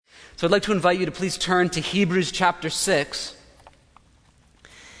So I'd like to invite you to please turn to Hebrews chapter 6.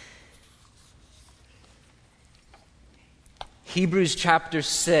 Hebrews chapter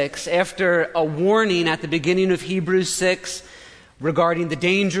 6. After a warning at the beginning of Hebrews 6 regarding the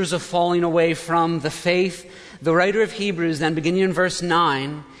dangers of falling away from the faith, the writer of Hebrews, then beginning in verse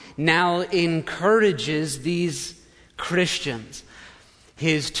 9, now encourages these Christians.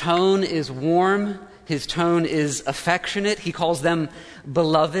 His tone is warm. His tone is affectionate. He calls them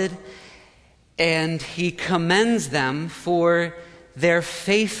beloved. And he commends them for their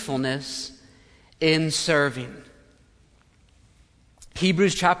faithfulness in serving.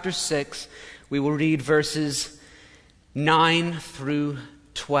 Hebrews chapter 6, we will read verses 9 through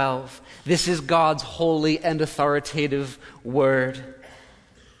 12. This is God's holy and authoritative word.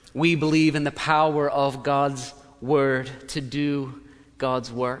 We believe in the power of God's word to do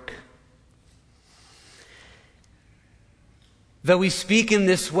God's work. Though we speak in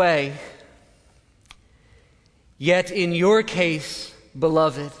this way, yet in your case,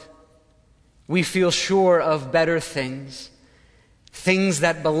 beloved, we feel sure of better things, things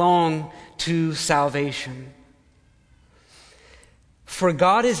that belong to salvation. For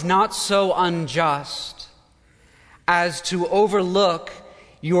God is not so unjust as to overlook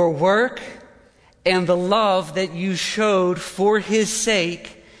your work and the love that you showed for His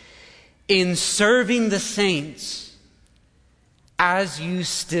sake in serving the saints, as you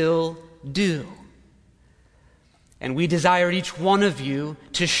still do. And we desire each one of you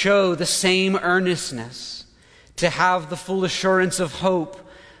to show the same earnestness, to have the full assurance of hope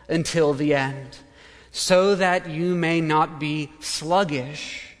until the end, so that you may not be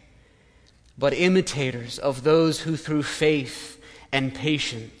sluggish, but imitators of those who through faith and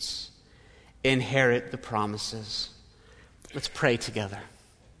patience inherit the promises. Let's pray together.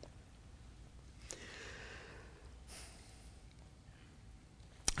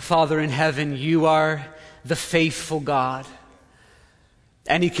 Father in heaven, you are the faithful God.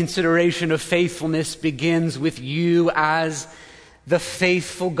 Any consideration of faithfulness begins with you as the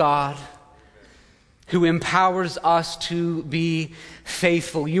faithful God who empowers us to be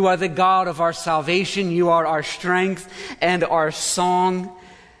faithful. You are the God of our salvation. You are our strength and our song.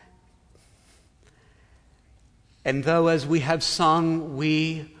 And though, as we have sung,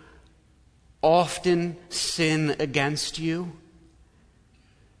 we often sin against you,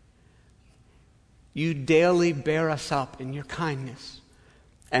 you daily bear us up in your kindness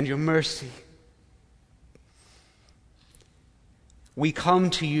and your mercy. We come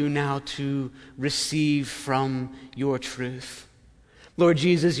to you now to receive from your truth. Lord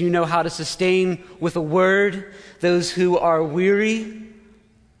Jesus, you know how to sustain with a word those who are weary.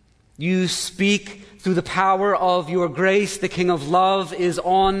 You speak through the power of your grace. The King of love is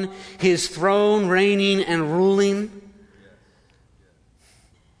on his throne, reigning and ruling.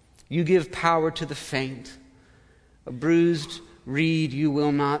 You give power to the faint. A bruised reed you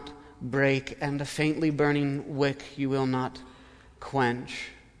will not break, and a faintly burning wick you will not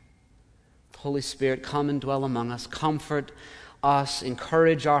quench. Holy Spirit, come and dwell among us. Comfort us.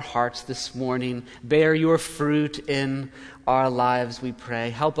 Encourage our hearts this morning. Bear your fruit in our lives, we pray.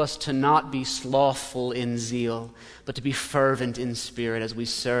 Help us to not be slothful in zeal, but to be fervent in spirit as we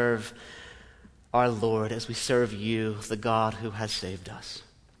serve our Lord, as we serve you, the God who has saved us.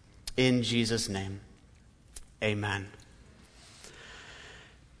 In Jesus' name, amen.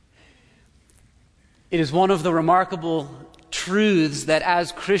 It is one of the remarkable truths that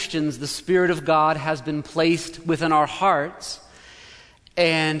as Christians, the Spirit of God has been placed within our hearts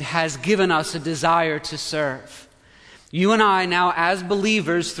and has given us a desire to serve. You and I now, as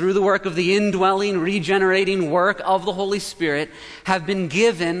believers, through the work of the indwelling, regenerating work of the Holy Spirit, have been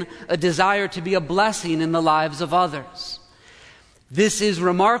given a desire to be a blessing in the lives of others. This is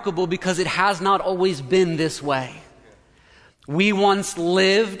remarkable because it has not always been this way. We once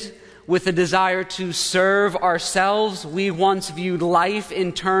lived with a desire to serve ourselves. We once viewed life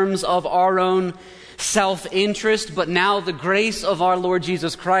in terms of our own self-interest, but now the grace of our Lord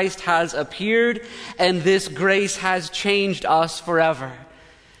Jesus Christ has appeared, and this grace has changed us forever.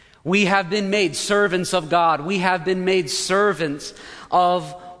 We have been made servants of God. We have been made servants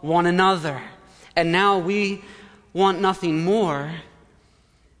of one another. And now we want nothing more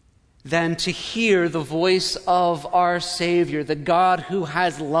than to hear the voice of our Savior, the God who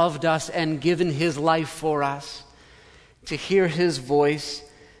has loved us and given His life for us, to hear His voice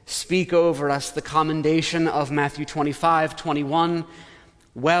speak over us the commendation of Matthew 25:21,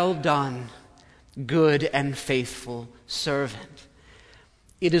 "Well done, good and faithful servant."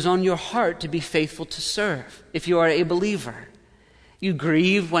 It is on your heart to be faithful to serve if you are a believer. You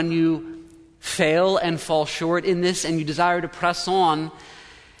grieve when you fail and fall short in this, and you desire to press on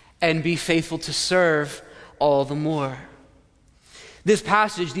and be faithful to serve all the more. This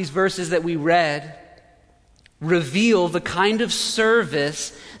passage, these verses that we read, reveal the kind of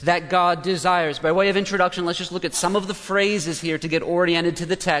service that God desires. By way of introduction, let's just look at some of the phrases here to get oriented to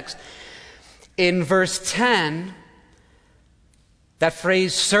the text. In verse 10, that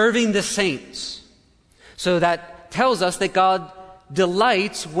phrase, serving the saints. So that tells us that God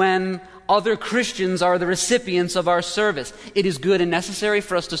delights when other Christians are the recipients of our service. It is good and necessary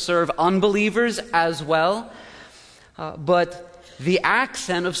for us to serve unbelievers as well. But the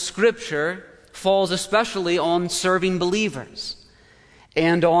accent of Scripture falls especially on serving believers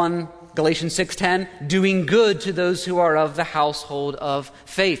and on Galatians 6:10, doing good to those who are of the household of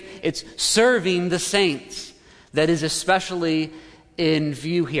faith. It's serving the saints that is especially in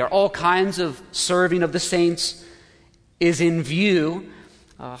view here. All kinds of serving of the saints is in view.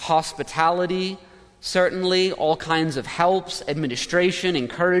 Hospitality, certainly, all kinds of helps, administration,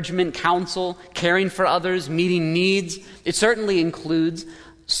 encouragement, counsel, caring for others, meeting needs. It certainly includes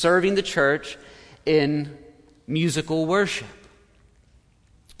serving the church in musical worship.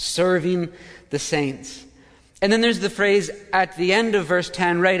 Serving the saints. And then there's the phrase at the end of verse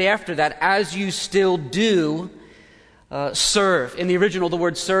 10, right after that, as you still do, serve. In the original, the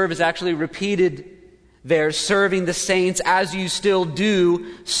word serve is actually repeated there, serving the saints, as you still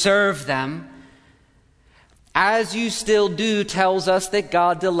do, serve them. As you still do tells us that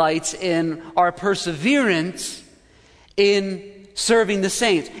God delights in our perseverance in serving the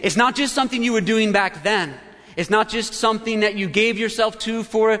saints. It's not just something you were doing back then. It's not just something that you gave yourself to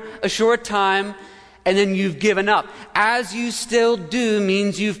for a short time and then you've given up. As you still do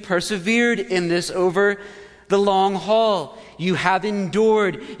means you've persevered in this over the long haul. You have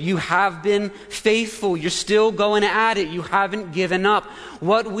endured. You have been faithful. You're still going at it. You haven't given up.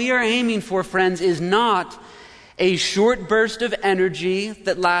 What we are aiming for, friends, is not a short burst of energy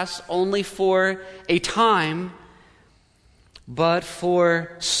that lasts only for a time, but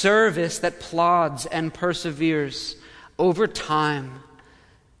for service that plods and perseveres over time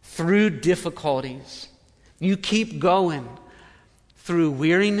through difficulties. You keep going through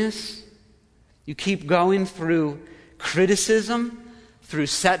weariness. You keep going through criticism, through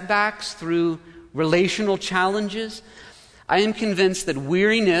setbacks, through relational challenges. I am convinced that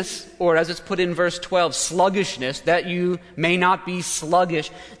weariness, or as it's put in verse 12, sluggishness, that you may not be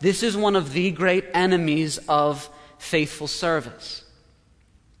sluggish, this is one of the great enemies of faithful service.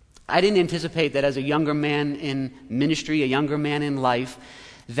 I didn't anticipate that as a younger man in ministry, a younger man in life,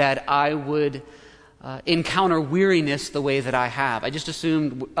 that I would encounter weariness the way that I have. I just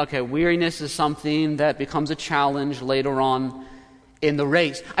assumed, okay, weariness is something that becomes a challenge later on in the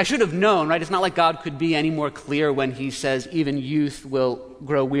race. I should have known, right? It's not like God could be any more clear when he says even youth will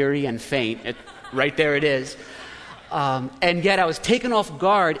grow weary and faint. Right there it is. And yet I was taken off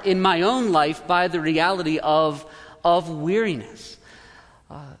guard in my own life by the reality of weariness.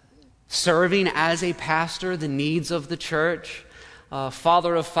 Serving as a pastor, the needs of the church,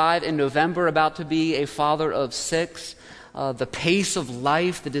 father of 5 in November, about to be a father of 6, the pace of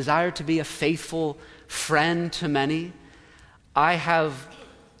life, the desire to be a faithful friend to many. I have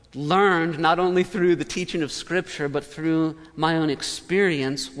learned, not only through the teaching of Scripture, but through my own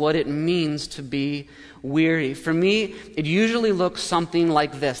experience, what it means to be weary. For me, it usually looks something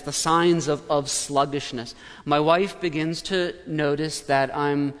like this, the signs of sluggishness. My wife begins to notice that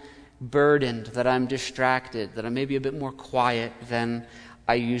I'm burdened, that I'm distracted, that I'm maybe a bit more quiet than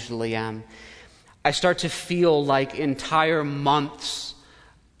I usually am. I start to feel like entire months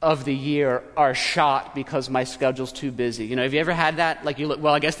of the year are shot because my schedule's too busy. You know, have you ever had that? Like you look,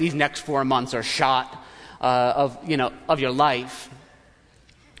 well, I guess these next 4 months are shot of your life.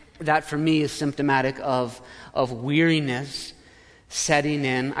 That for me is symptomatic of weariness setting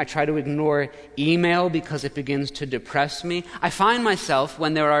in. I try to ignore email because it begins to depress me. I find myself,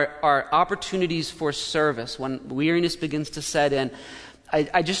 when there are opportunities for service, when weariness begins to set in,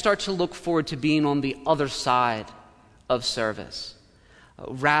 I just start to look forward to being on the other side of service,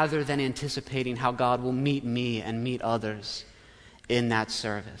 rather than anticipating how God will meet me and meet others in that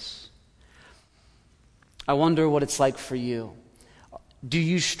service. I wonder what it's like for you. Do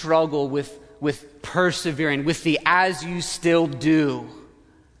you struggle with persevering, with the as you still do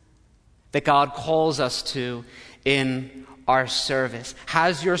that God calls us to in our service?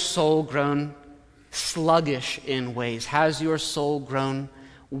 Has your soul grown sluggish in ways? Has your soul grown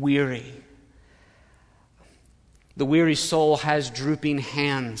weary? The weary soul has drooping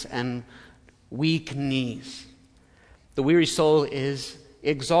hands and weak knees. The weary soul is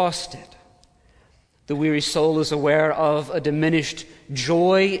exhausted. The weary soul is aware of a diminished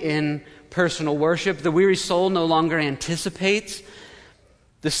joy in personal worship. The weary soul no longer anticipates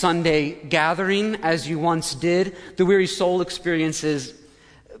the Sunday gathering as you once did. The weary soul experiences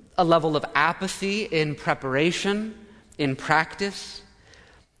a level of apathy in preparation, in practice.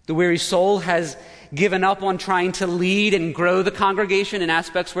 The weary soul has given up on trying to lead and grow the congregation in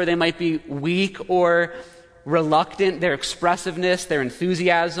aspects where they might be weak or reluctant, their expressiveness, their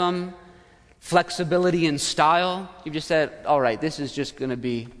enthusiasm, flexibility in style. You've just said, all right, this is just going to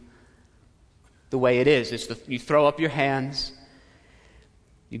be the way it is. You throw up your hands,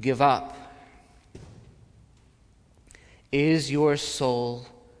 you give up. Is your soul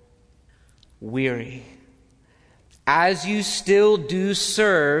weary? As you still do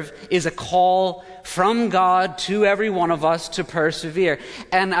serve is a call from God to every one of us to persevere.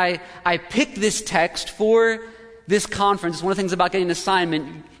 And I picked this text for this conference. It's one of the things about getting an assignment.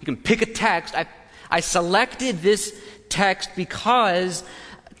 You can pick a text. I selected this text because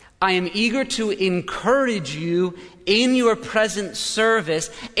I am eager to encourage you in your present service,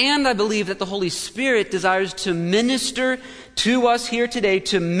 and I believe that the Holy Spirit desires to minister to us here today,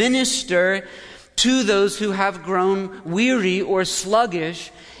 to minister to those who have grown weary or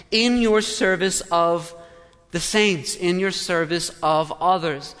sluggish in your service of the saints, in your service of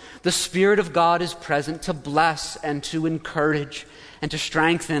others. The Spirit of God is present to bless and to encourage and to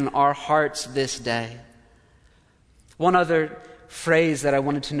strengthen our hearts this day. One other phrase that I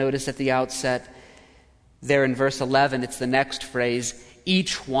wanted to notice at the outset, there in verse 11, it's the next phrase,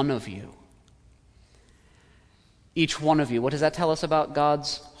 each one of you. Each one of you. What does that tell us about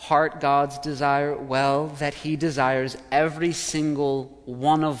God's heart, God's desire? Well, that He desires every single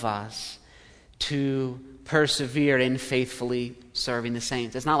one of us to persevere in faithfully serving the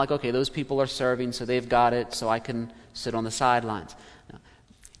saints. It's not like, okay, those people are serving, so they've got it, so I can sit on the sidelines. No.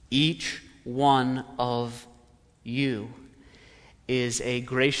 Each one of you is a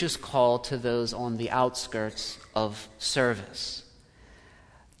gracious call to those on the outskirts of service.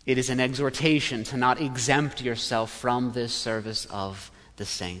 It is an exhortation to not exempt yourself from this service of the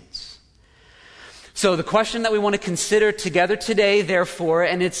saints. So the question that we want to consider together today, therefore,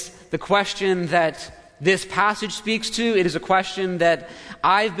 and it's the question that this passage speaks to, it is a question that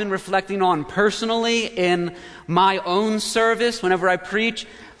I've been reflecting on personally in my own service. Whenever I preach,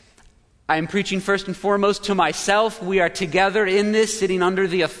 I am preaching first and foremost to myself. We are together in this, sitting under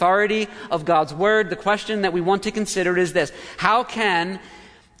the authority of God's Word. The question that we want to consider is this: how can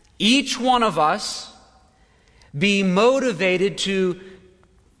each one of us be motivated to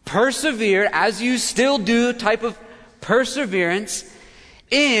persevere, as you still do, type of perseverance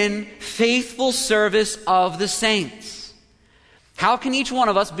in faithful service of the saints? How can each one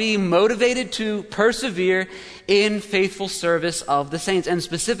of us be motivated to persevere in faithful service of the saints? And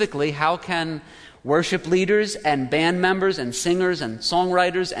specifically, how can worship leaders and band members and singers and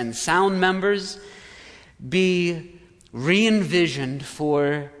songwriters and sound members be re-envisioned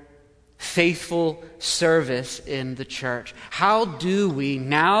for faithful service in the church? How do we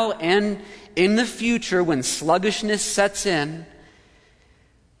now and in the future, when sluggishness sets in,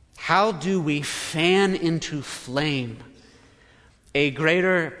 how do we fan into flame a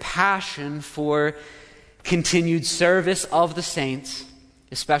greater passion for continued service of the saints,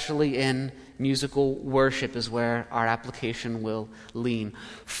 especially in musical worship is where our application will lean.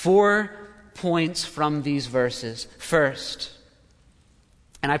 4 points from these verses. First,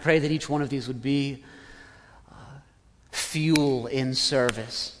 and I pray that each one of these would be fuel in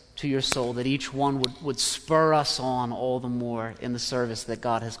service to your soul, that each one would spur us on all the more in the service that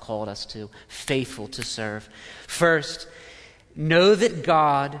God has called us to, faithful to serve. First, know that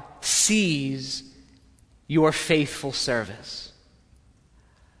God sees your faithful service.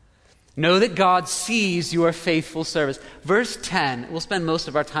 Know that God sees your faithful service. Verse 10, we'll spend most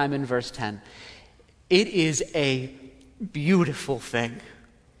of our time in verse 10. It is a beautiful thing.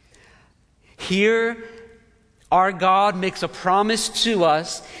 Here, our God makes a promise to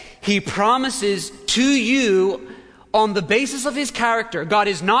us. He promises to you on the basis of His character. God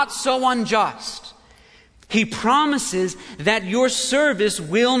is not so unjust. He promises that your service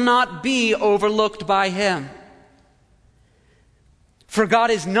will not be overlooked by Him. For God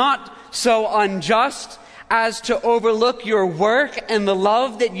is not so unjust as to overlook your work and the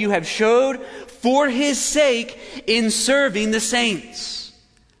love that you have showed for His sake in serving the saints.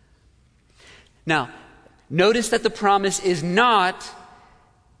 Now, notice that the promise is not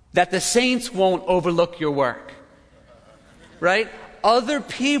that the saints won't overlook your work. Right? Other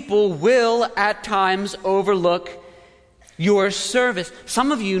people will at times overlook your service.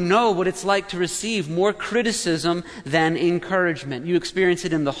 Some of you know what it's like to receive more criticism than encouragement. You experience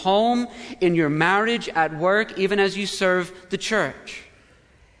it in the home, in your marriage, at work, even as you serve the church.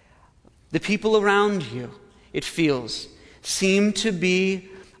 The people around you, it feels, seem to be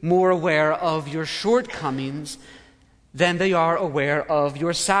more aware of your shortcomings than they are aware of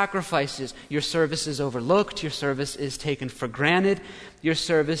your sacrifices. Your service is overlooked. Your service is taken for granted. Your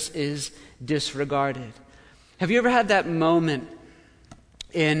service is disregarded. Have you ever had that moment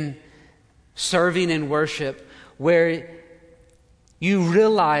in serving in worship where you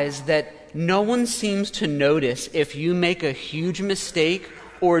realize that no one seems to notice if you make a huge mistake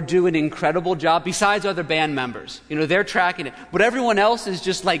or do an incredible job besides other band members? You know, they're tracking it. But everyone else is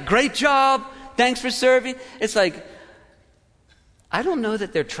just like, great job, thanks for serving. It's like, I don't know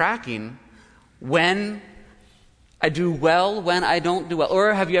that they're tracking when I do well, when I don't do well.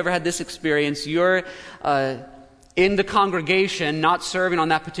 Or have you ever had this experience? You're in the congregation, not serving on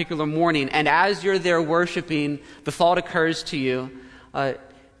that particular morning, and as you're there worshiping, the thought occurs to you,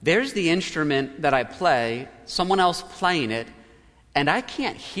 there's the instrument that I play, someone else playing it, and I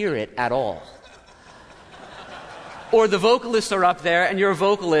can't hear it at all. Or the vocalists are up there, and you're a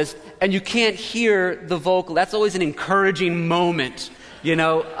vocalist, and you can't hear the vocal. That's always an encouraging moment. You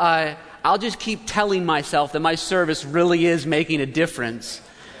know, I'll just keep telling myself that my service really is making a difference.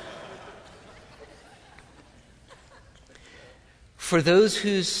 For those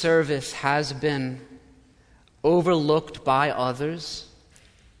whose service has been overlooked by others,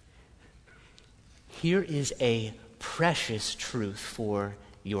 here is a precious truth for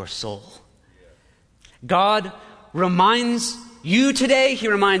your soul. God reminds you today, He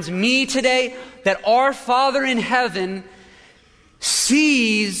reminds me today, that our Father in heaven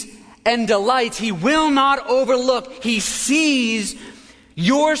sees and delights. He will not overlook. He sees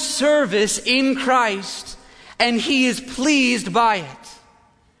your service in Christ, and He is pleased by it.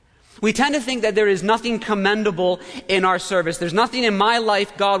 We tend to think that there is nothing commendable in our service. There's nothing in my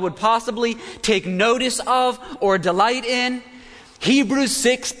life God would possibly take notice of or delight in. Hebrews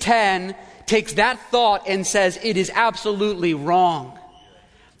 6:10 takes that thought and says it is absolutely wrong.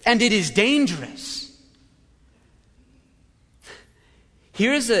 And it is dangerous.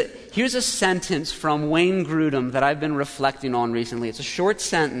 Here's a sentence from Wayne Grudem that I've been reflecting on recently. It's a short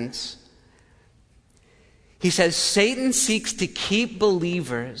sentence. He says, Satan seeks to keep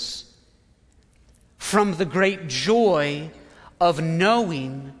believers from the great joy of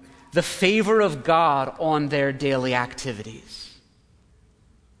knowing the favor of God on their daily activities.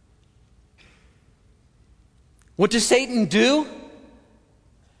 What does Satan do?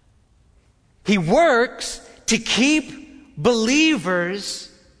 He works to keep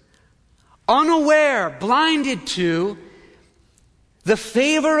believers unaware, blinded to the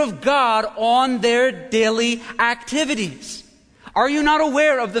favor of God on their daily activities. Are you not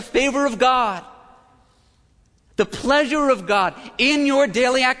aware of the favor of God? The pleasure of God in your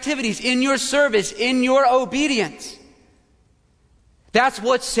daily activities, in your service, in your obedience. That's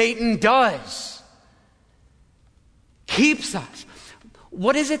what Satan does. Keeps us.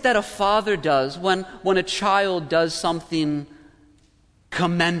 What is it that a father does when a child does something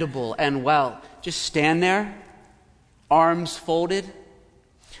commendable and well? Just stand there, arms folded?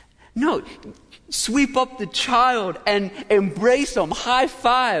 No, sweep up the child and embrace them. High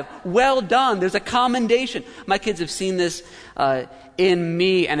five. Well done. There's a commendation. My kids have seen this in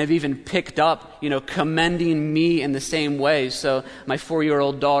me and have even picked up, commending me in the same way. So my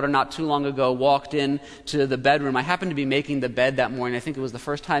 4-year-old daughter not too long ago walked into the bedroom. I happened to be making the bed that morning. I think it was the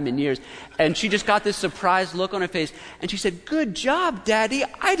first time in years. And she just got this surprised look on her face. And she said, "Good job, Daddy.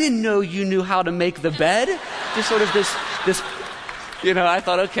 I didn't know you knew how to make the bed." Just sort of this, I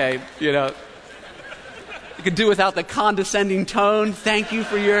thought, okay, you could do without the condescending tone. Thank you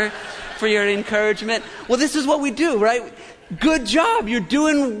for your encouragement. Well, this is what we do, right? Good job. You're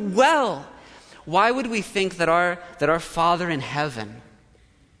doing well. Why would we think that our Father in heaven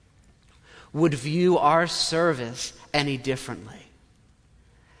would view our service any differently?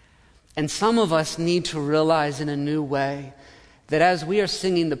 And some of us need to realize in a new way that as we are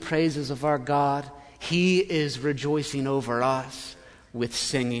singing the praises of our God, He is rejoicing over us with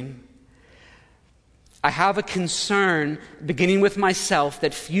singing. I have a concern, beginning with myself,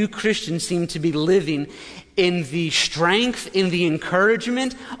 that few Christians seem to be living in the strength, in the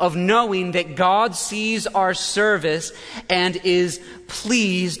encouragement of knowing that God sees our service and is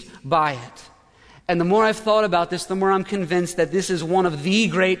pleased by it. And the more I've thought about this, the more I'm convinced that this is one of the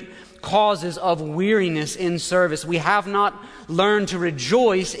great causes of weariness in service. We have not learned to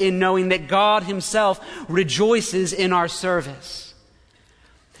rejoice in knowing that God Himself rejoices in our service.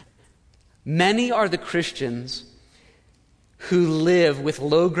 Many are the Christians who live with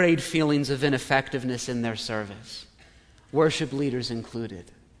low-grade feelings of ineffectiveness in their service, worship leaders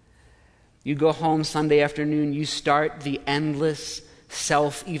included. You go home Sunday afternoon, you start the endless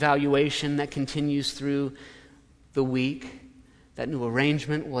self-evaluation that continues through the week. That new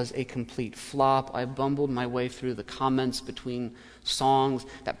arrangement was a complete flop. I bumbled my way through the comments between songs.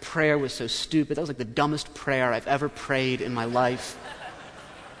 That prayer was so stupid. That was like the dumbest prayer I've ever prayed in my life.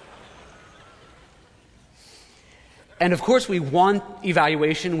 And of course, we want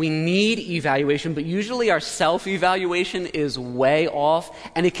evaluation, we need evaluation, but usually our self-evaluation is way off,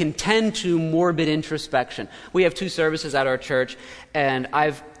 and it can tend to morbid introspection. We have 2 services at our church, and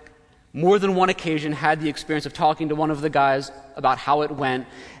I've more than one occasion had the experience of talking to one of the guys about how it went,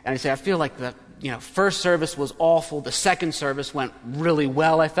 and I say, I feel like the first service was awful, the second service went really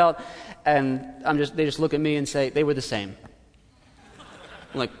well, I felt, and they just look at me and say, they were the same.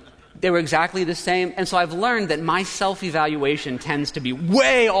 I'm like, they were exactly the same. And so I've learned that my self-evaluation tends to be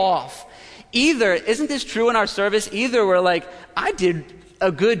way off. Either, isn't this true in our service? Either we're like, I did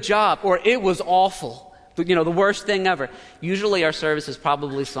a good job, or it was awful. The worst thing ever. Usually our service is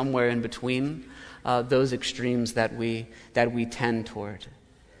probably somewhere in between those extremes that we tend toward.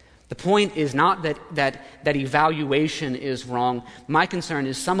 The point is not that evaluation is wrong. My concern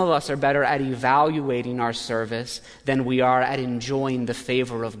is some of us are better at evaluating our service than we are at enjoying the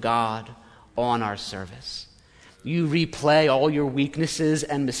favor of God on our service. You replay all your weaknesses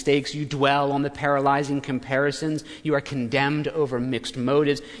and mistakes. You dwell on the paralyzing comparisons. You are condemned over mixed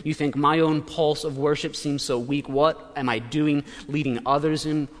motives. You think, my own pulse of worship seems so weak. What am I doing leading others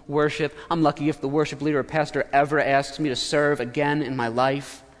in worship? I'm lucky if the worship leader or pastor ever asks me to serve again in my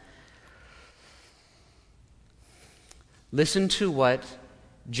life. Listen to what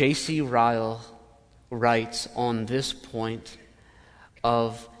J.C. Ryle writes on this point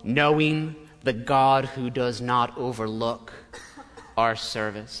of knowing the God who does not overlook our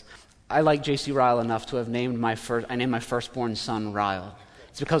service. I like J.C. Ryle enough to have named my firstborn son Ryle.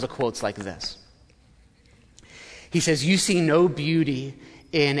 It's because of quotes like this. He says, you see no beauty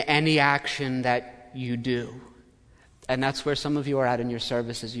in any action that you do. And that's where some of you are at in your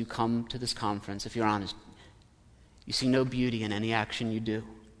service as you come to this conference, if you're honest. You see no beauty in any action you do.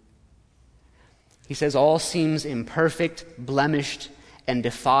 He says, all seems imperfect, blemished, and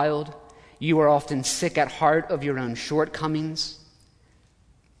defiled. You are often sick at heart of your own shortcomings.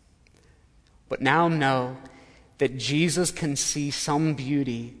 But now know that Jesus can see some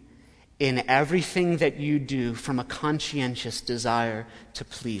beauty in everything that you do from a conscientious desire to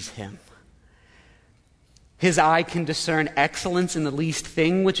please Him. His eye can discern excellence in the least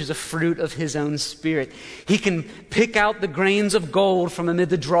thing, which is a fruit of His own Spirit. He can pick out the grains of gold from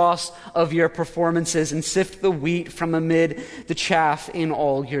amid the dross of your performances and sift the wheat from amid the chaff in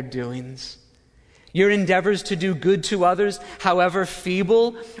all your doings. Your endeavors to do good to others, however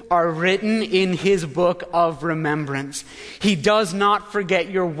feeble, are written in His book of remembrance. He does not forget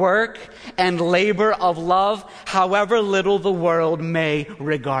your work and labor of love, however little the world may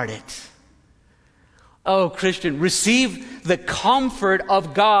regard it. Oh, Christian, receive the comfort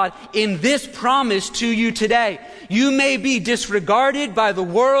of God in this promise to you today. You may be disregarded by the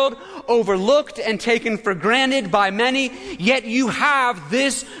world, overlooked and taken for granted by many, yet you have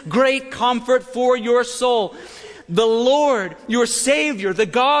this great comfort for your soul. The Lord, your Savior, the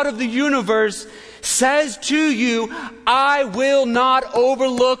God of the universe, says to you, I will not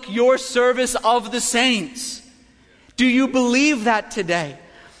overlook your service of the saints. Do you believe that today?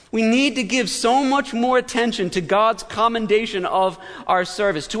 We need to give so much more attention to God's commendation of our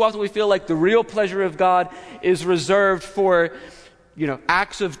service. Too often we feel like the real pleasure of God is reserved for,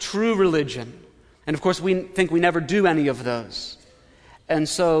 acts of true religion. And of course we think we never do any of those. And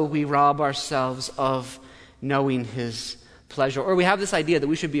so we rob ourselves of knowing His pleasure. Or we have this idea that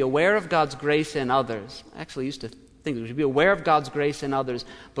we should be aware of God's grace in others. I actually used to think that we should be aware of God's grace in others,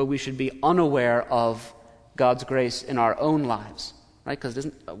 but we should be unaware of God's grace in our own lives. Right? Because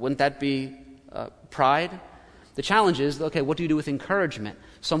wouldn't that be pride? The challenge is, okay, what do you do with encouragement?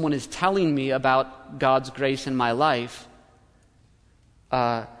 Someone is telling me about God's grace in my life.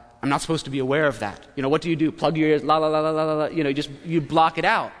 I'm not supposed to be aware of that. What do you do? Plug your ears, la la la la la la. You block it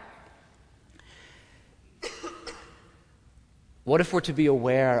out. What if we're to be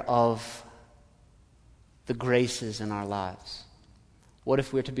aware of the graces in our lives? What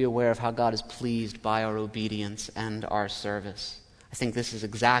if we're to be aware of how God is pleased by our obedience and our service? I think this is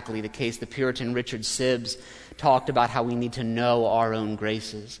exactly the case. The Puritan Richard Sibbes talked about how we need to know our own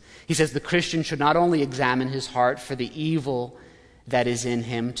graces. He says the Christian should not only examine his heart for the evil that is in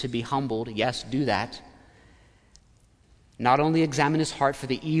him to be humbled. Yes, do that. Not only examine his heart for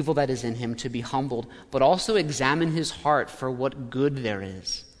the evil that is in him to be humbled, but also examine his heart for what good there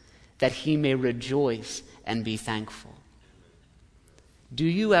is, that he may rejoice and be thankful. Do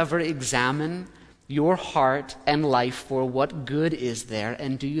you ever examine your heart and life for what good is there,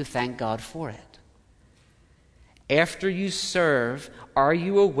 and do you thank God for it? After you serve, are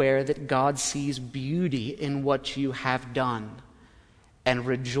you aware that God sees beauty in what you have done and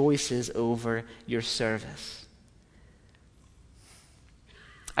rejoices over your service?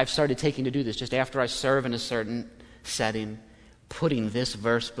 I've started taking to do this just after I serve in a certain setting, putting this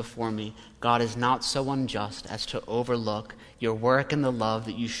verse before me. God is not so unjust as to overlook your work and the love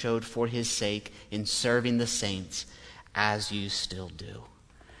that you showed for his sake in serving the saints, as you still do.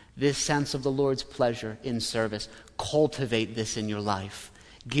 This sense of the Lord's pleasure in service, cultivate this in your life.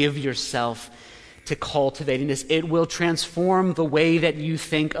 Give yourself to cultivating this. It will transform the way that you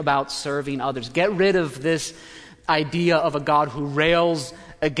think about serving others. Get rid of this idea of a God who rails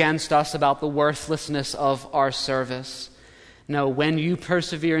against us about the worthlessness of our service. No, when you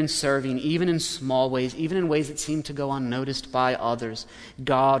persevere in serving, even in small ways, even in ways that seem to go unnoticed by others,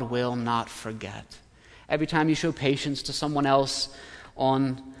 God will not forget. Every time you show patience to someone else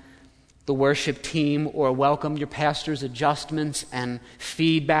on the worship team, or welcome your pastor's adjustments and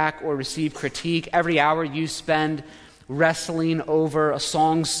feedback, or receive critique, every hour you spend wrestling over a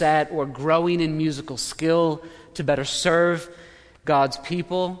song set or growing in musical skill to better serve God's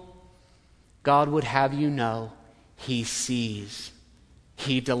people, God would have you know he sees,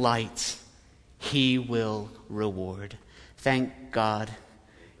 he delights, he will reward. Thank God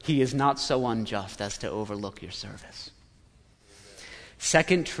he is not so unjust as to overlook your service.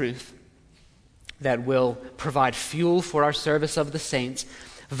 Second truth that will provide fuel for our service of the saints: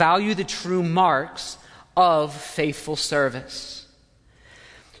 value the true marks of faithful service.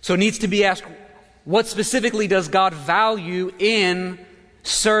 So it needs to be asked, what specifically does God value in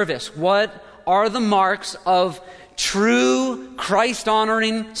service? What are the marks of true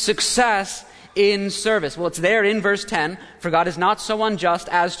Christ-honoring success in service? Well, it's there in verse 10. For God is not so unjust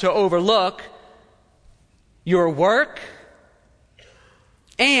as to overlook your work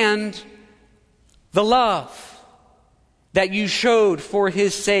and the love that you showed for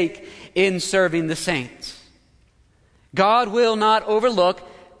his sake in serving the saints. God will not overlook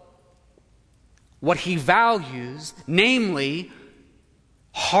what he values, namely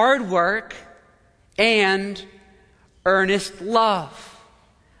hard work and earnest love.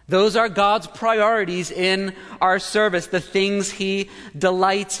 Those are God's priorities in our service, the things he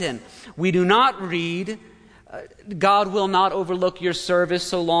delights in. We do not read, God will not overlook your service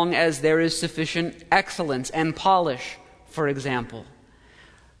so long as there is sufficient excellence and polish, for example.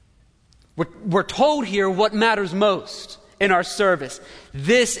 We're told here what matters most in our service.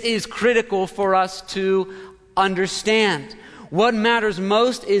 This is critical for us to understand. What matters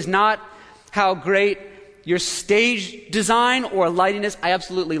most is not how great your stage design or lighting is. I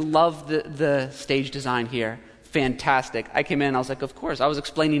absolutely love the stage design here. Fantastic. I came in and I was like, of course. I was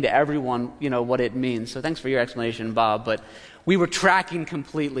explaining to everyone, what it means. So thanks for your explanation, Bob. But we were tracking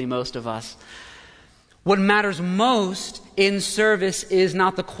completely, most of us. What matters most in service is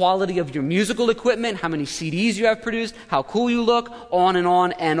not the quality of your musical equipment, how many CDs you have produced, how cool you look, on and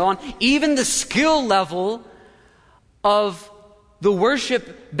on and on. Even the skill level of the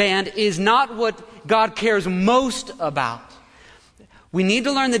worship band is not what God cares most about. We need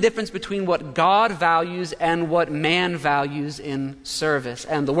to learn the difference between what God values and what man values in service.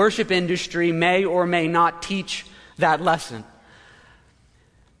 And the worship industry may or may not teach that lesson.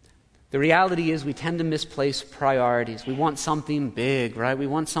 The reality is we tend to misplace priorities. We want something big, right? We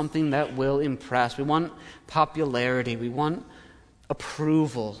want something that will impress. We want popularity. We want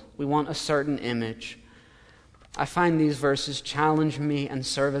approval. We want a certain image. I find these verses challenge me and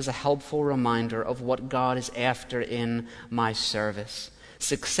serve as a helpful reminder of what God is after in my service.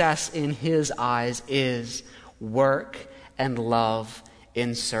 Success in his eyes is work and love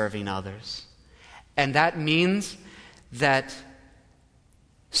in serving others. And that means that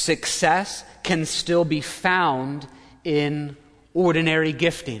success can still be found in ordinary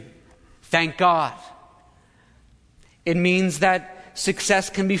gifting. Thank God. It means that success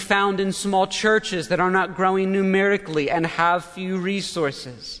can be found in small churches that are not growing numerically and have few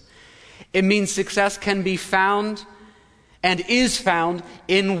resources. It means success can be found and is found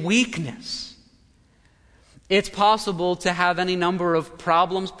in weakness. It's possible to have any number of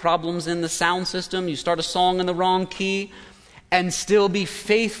problems in the sound system. You start a song in the wrong key and still be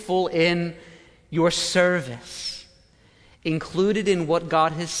faithful in your service. Included in what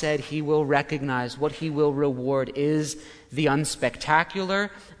God has said he will recognize, what he will reward, is the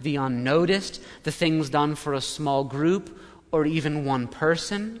unspectacular, the unnoticed, the things done for a small group or even one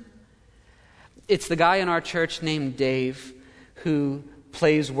person. It's the guy in our church named Dave who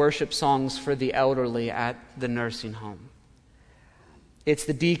plays worship songs for the elderly at the nursing home. It's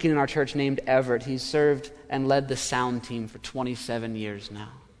the deacon in our church named Everett. He's served and led the sound team for 27 years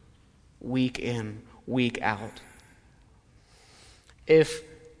now. Week in, week out. If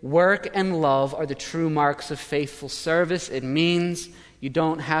work and love are the true marks of faithful service, it means you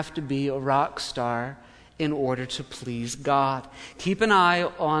don't have to be a rock star in order to please God. Keep an eye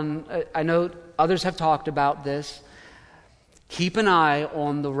on, I know others have talked about this, keep an eye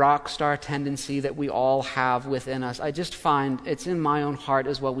on the rock star tendency that we all have within us. I just find it's in my own heart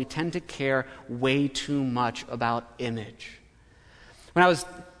as well. We tend to care way too much about image. When I was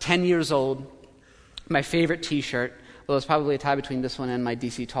 10 years old, my favorite t-shirt, well, it's probably a tie between this one and my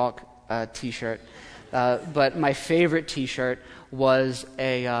DC Talk t-shirt, but my favorite t-shirt was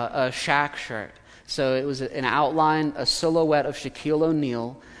a Shaq shirt. So it was an outline, a silhouette of Shaquille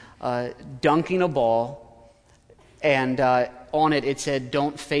O'Neal dunking a ball, and on it said,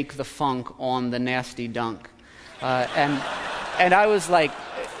 "Don't fake the funk on the nasty dunk." And I was like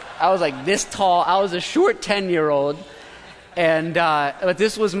this tall. I was a short 10-year-old, and but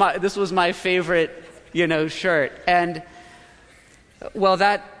this was my favorite, shirt. And well,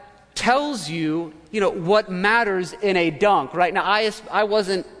 that tells you, what matters in a dunk, right? Now, I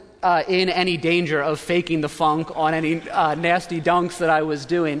wasn't in any danger of faking the funk on any nasty dunks that I was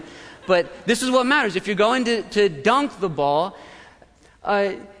doing. But this is what matters. If you're going to dunk the ball,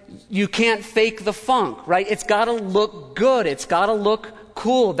 you can't fake the funk, right? It's got to look good. It's got to look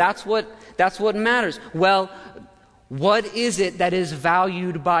cool. That's what matters. Well, what is it that is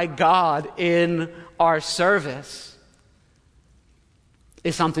valued by God in our service?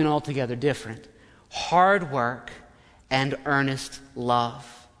 Is something altogether different. Hard work and earnest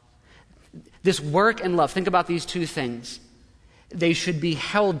love. This work and love, think about these two things. They should be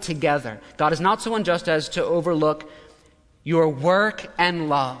held together. God is not so unjust as to overlook your work and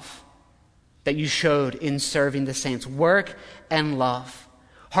love that you showed in serving the saints. Work and love.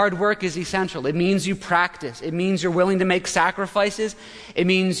 Hard work is essential. It means you practice. It means you're willing to make sacrifices. It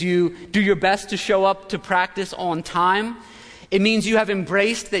means you do your best to show up to practice on time. It means you have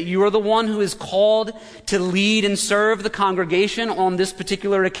embraced that you are the one who is called to lead and serve the congregation on this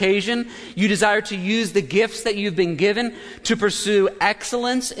particular occasion. You desire to use the gifts that you've been given to pursue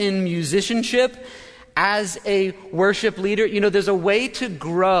excellence in musicianship as a worship leader. There's a way to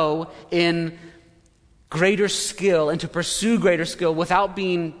grow in greater skill and to pursue greater skill without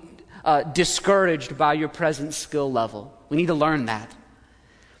being discouraged by your present skill level. We need to learn that.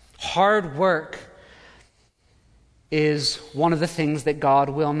 Hard work is one of the things that God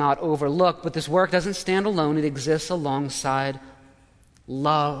will not overlook. But this work doesn't stand alone. It exists alongside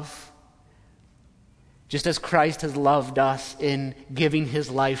love. Just as Christ has loved us in giving his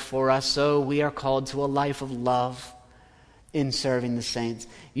life for us, so we are called to a life of love in serving the saints.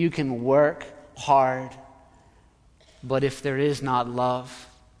 You can work hard, but if there is not love,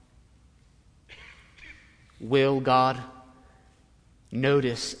 will God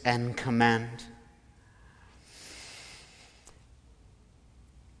notice and commend?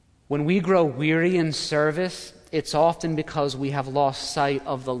 When we grow weary in service, it's often because we have lost sight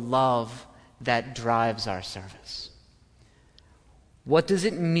of the love that drives our service. What does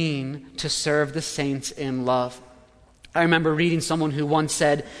it mean to serve the saints in love? I remember reading someone who once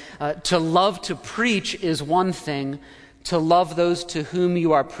said, to love to preach is one thing, to love those to whom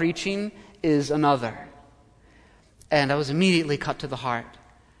you are preaching is another. And I was immediately cut to the heart.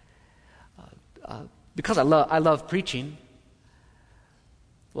 Because I love preaching.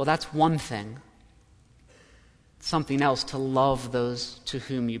 Well, that's one thing. Something else to love those to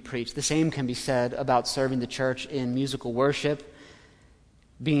whom you preach. The same can be said about serving the church in musical worship,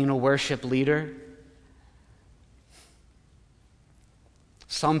 being a worship leader.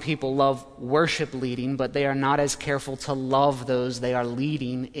 Some people love worship leading, but they are not as careful to love those they are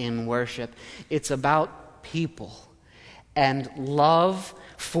leading in worship. It's about people. And love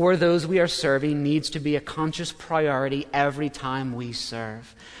for those we are serving needs to be a conscious priority every time we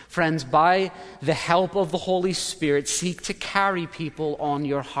serve. Friends, by the help of the Holy Spirit, seek to carry people on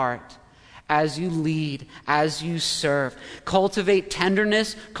your heart as you lead, as you serve. Cultivate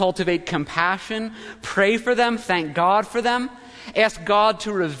tenderness, cultivate compassion, pray for them, thank God for them, ask God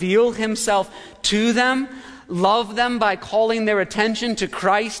to reveal himself to them, love them by calling their attention to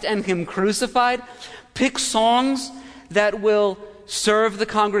Christ and him crucified. Pick songs that will serve the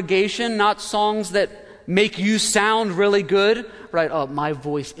congregation, not songs that make you sound really good, right? Oh, my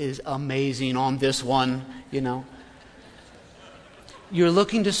voice is amazing on this one, You're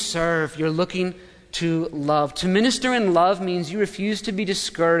looking to serve. You're looking to love. To minister in love means you refuse to be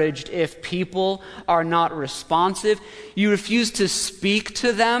discouraged if people are not responsive. You refuse to speak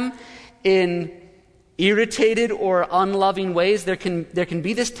to them in irritated or unloving ways. There can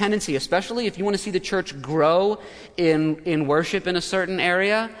be this tendency, especially if you want to see the church grow in worship in a certain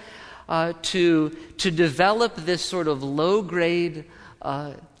area, to develop this sort of low-grade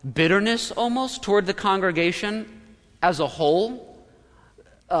bitterness almost toward the congregation as a whole,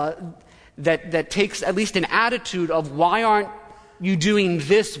 that takes at least an attitude of, why aren't you doing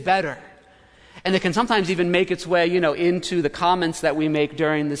this better? And it can sometimes even make its way, into the comments that we make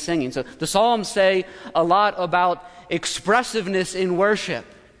during the singing. So the Psalms say a lot about expressiveness in worship.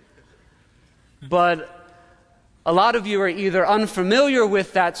 But a lot of you are either unfamiliar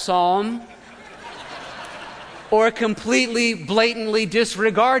with that psalm or completely, blatantly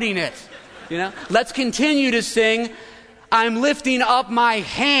disregarding it. Let's continue to sing, I'm lifting up my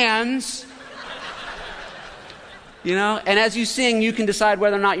hands. And as you sing, you can decide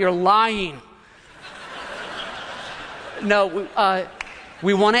whether or not you're lying. No,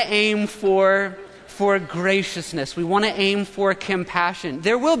 we want to aim for graciousness. We want to aim for compassion.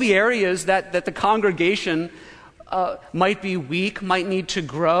 There will be areas that the congregation might be weak, might need to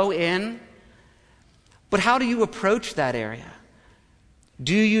grow in. But how do you approach that area?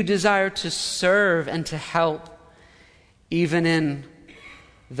 Do you desire to serve and to help even in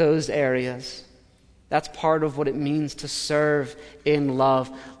those areas? That's part of what it means to serve in love.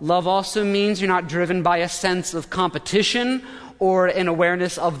 Love also means you're not driven by a sense of competition or an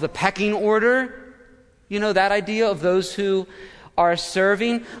awareness of the pecking order. That idea of those who are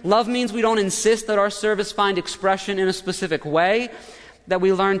serving. Love means we don't insist that our service find expression in a specific way, that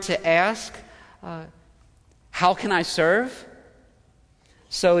we learn to ask, how can I serve?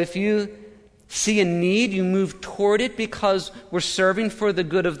 So if you see a need, you move toward it because we're serving for the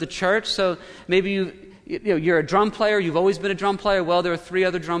good of the church. So maybe you're a drum player, you've always been a drum player. Well, there are 3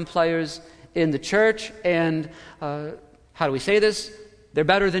 other drum players in the church, and how do we say this? They're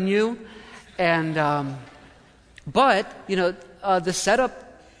better than you. And but the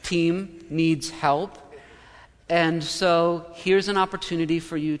setup team needs help. And so here's an opportunity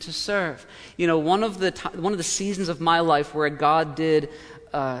for you to serve. One of the seasons of my life where God did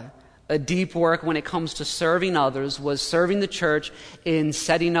a deep work when it comes to serving others was serving the church in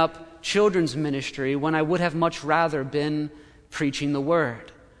setting up children's ministry when I would have much rather been preaching the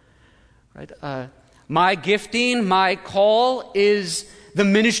word. Right? My gifting, my call is the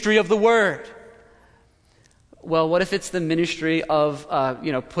ministry of the word. Well, what if it's the ministry of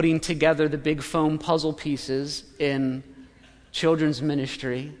putting together the big foam puzzle pieces in children's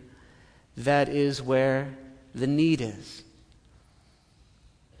ministry? That is where the need is.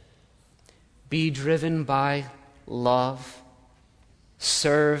 Be driven by love.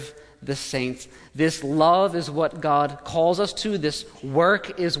 Serve the saints. This love is what God calls us to. This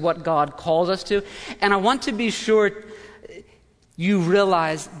work is what God calls us to. And I want to be sure you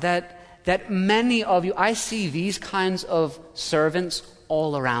realize that many of you, I see these kinds of servants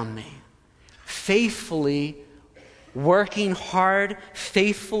all around me. Faithfully working hard,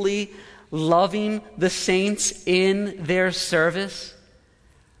 faithfully loving the saints in their service.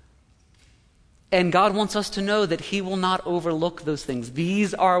 And God wants us to know that He will not overlook those things.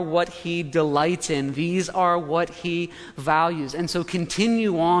 These are what He delights in. These are what He values. And so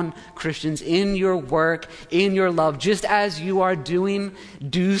continue on, Christians, in your work, in your love. Just as you are doing,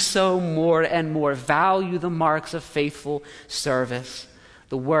 do so more and more. Value the marks of faithful service,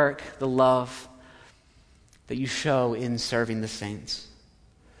 the work, the love that you show in serving the saints.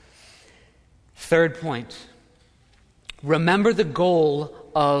 Third point, remember the goal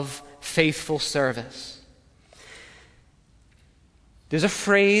of faithful service. There's a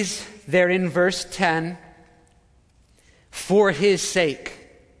phrase there in verse 10, for His sake.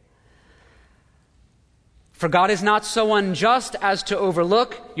 For God is not so unjust as to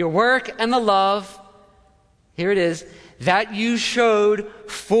overlook your work and the love, here it is, that you showed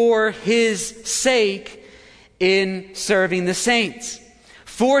for His sake in serving the saints.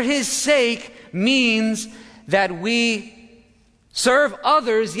 For His sake means that we serve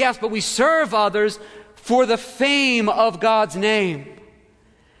others, yes, but we serve others for the fame of God's name.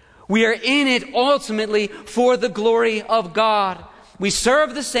 We are in it ultimately for the glory of God. We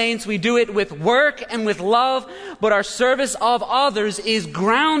serve the saints, we do it with work and with love, but our service of others is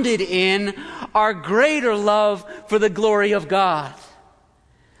grounded in our greater love for the glory of God.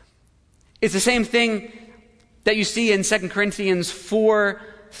 It's the same thing that you see in 2 Corinthians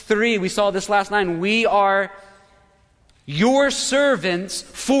 4:3. We saw this last night. We are your servants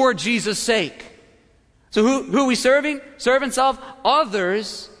for Jesus' sake. So who are we serving? Servants of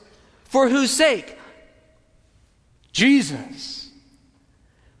others. For whose sake? Jesus.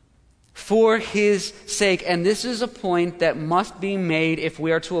 For His sake. And this is a point that must be made if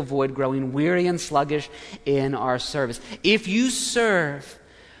we are to avoid growing weary and sluggish in our service. If you serve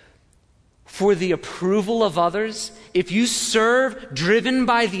for the approval of others, if you serve driven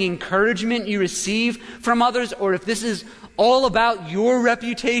by the encouragement you receive from others, or if this is all about your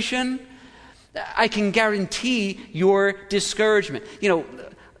reputation, I can guarantee your discouragement.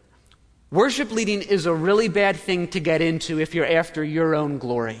 Worship leading is a really bad thing to get into if you're after your own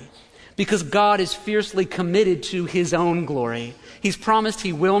glory, because God is fiercely committed to his own glory. He's promised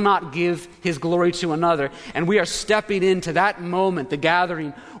he will not give his glory to another. And we are stepping into that moment, the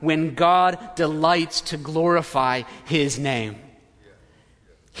gathering, when God delights to glorify his name.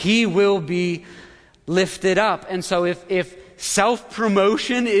 He will be lifted up. And so if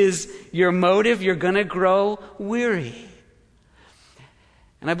self-promotion is your motive, you're going to grow weary.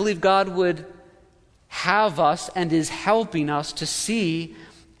 And I believe God would have us and is helping us to see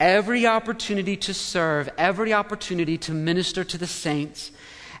every opportunity to serve, every opportunity to minister to the saints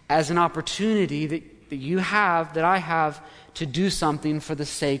as an opportunity that you have, that I have, to do something for the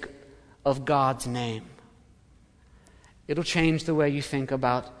sake of God's name. It'll change the way you think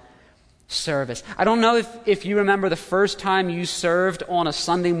about service. I don't know if you remember the first time you served on a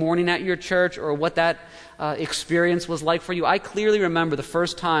Sunday morning at your church, or what that experience was like for you. I clearly remember the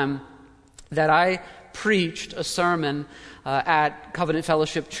first time that I preached a sermon at Covenant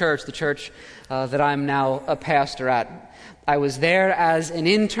Fellowship Church, the church that I'm now a pastor at. I was there as an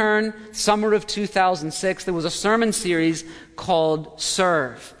intern, summer of 2006. There was a sermon series called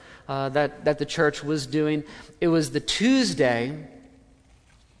Serve that the church was doing. It was the Tuesday,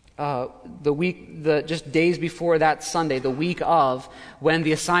 just days before that Sunday, the week of, when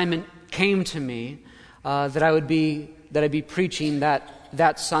the assignment came to me that I'd be preaching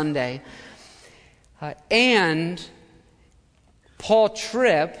that Sunday. And Paul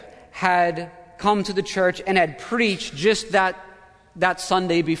Tripp had come to the church and had preached just that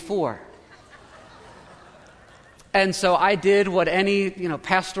Sunday before. And so I did what any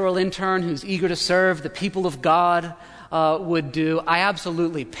pastoral intern who's eager to serve the people of God would do. I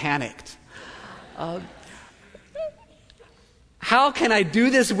absolutely panicked. How can I do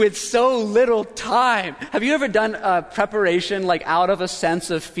this with so little time? Have you ever done preparation out of a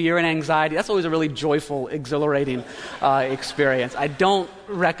sense of fear and anxiety? That's always a really joyful, exhilarating experience. I don't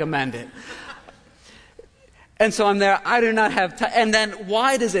recommend it. And so I'm there. I do not have time. And then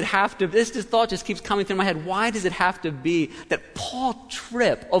why does it have to, this thought just keeps coming through my head. Why does it have to be that Paul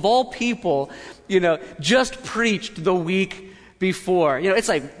Tripp, of all people, just preached the week before? It's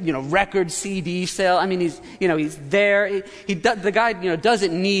like, record CD sale. I mean, he's there. The guy,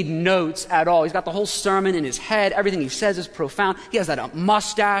 doesn't need notes at all. He's got the whole sermon in his head. Everything he says is profound. He has that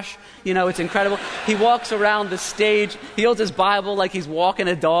mustache. It's incredible. He walks around the stage. He holds his Bible like he's walking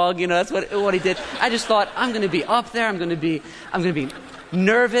a dog. That's what he did. I just thought, I'm going to be up there. I'm going to be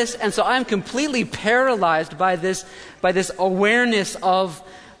nervous. And so I'm completely paralyzed by this awareness of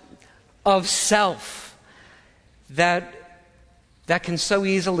self that can so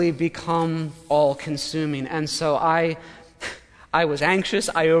easily become all-consuming. And so I was anxious,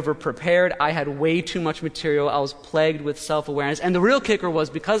 I over-prepared, I had way too much material, I was plagued with self-awareness. And the real kicker was,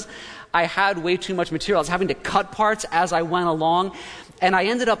 because I had way too much material, I was having to cut parts as I went along, and I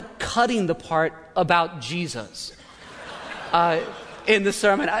ended up cutting the part about Jesus in the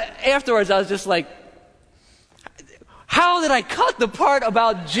sermon. Afterwards, I was just like, how did I cut the part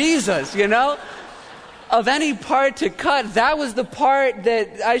about Jesus, Of any part to cut, that was the part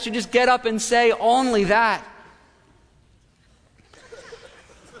that I should just get up and say only that.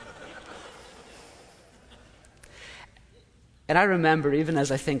 And I remember, even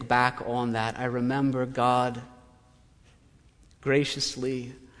as I think back on that, I remember God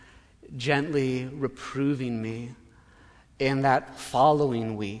graciously, gently reproving me in that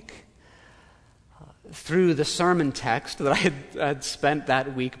following week through the sermon text that I had spent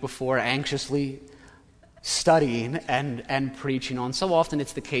that week before anxiously studying and preaching on. So often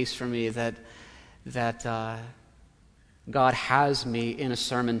it's the case for me that God has me in a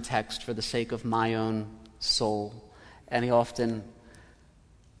sermon text for the sake of my own soul, and he often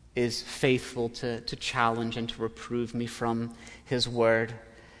is faithful to challenge and to reprove me from his word.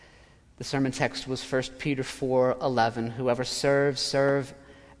 The sermon text was 1 Peter 4:11. Whoever serve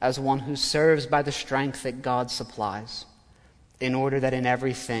as one who serves by the strength that God supplies, in order that in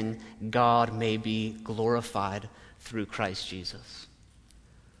everything God may be glorified through Christ Jesus.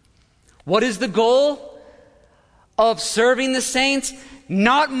 What is the goal of serving the saints?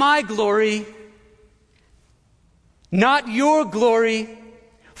 Not my glory, not your glory,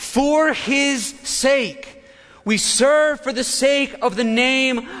 for his sake. We serve for the sake of the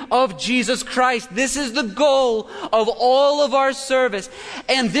name of Jesus Christ. This is the goal of all of our service.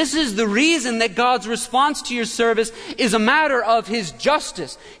 And this is the reason that God's response to your service is a matter of His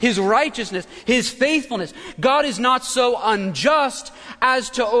justice, His righteousness, His faithfulness. God is not so unjust as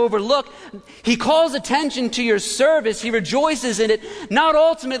to overlook. He calls attention to your service. He rejoices in it, not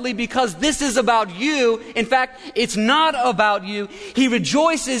ultimately because this is about you. In fact, it's not about you. He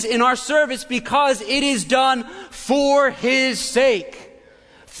rejoices in our service because it is done for His sake,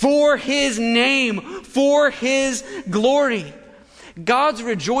 for His name, for His glory. God's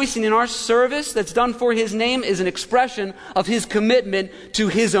rejoicing in our service that's done for His name is an expression of His commitment to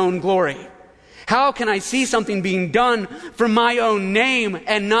His own glory. How can I see something being done for my own name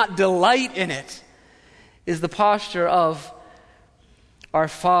and not delight in it? Is the posture of our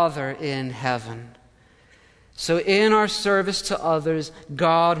Father in heaven. So in our service to others,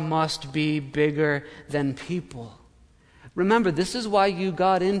 God must be bigger than people. Remember, this is why you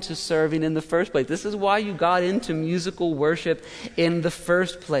got into serving in the first place. This is why you got into musical worship in the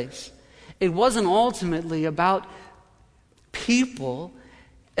first place. It wasn't ultimately about people,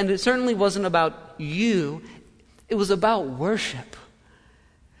 and it certainly wasn't about you. It was about worship.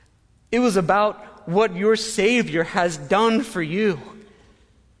 It was about what your Savior has done for you.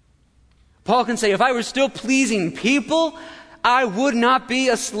 Paul can say, if I were still pleasing people, I would not be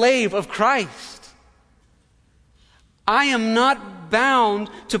a slave of Christ. I am not bound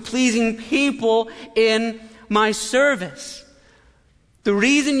to pleasing people in my service. The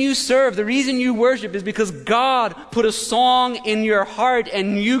reason you serve, the reason you worship is because God put a song in your heart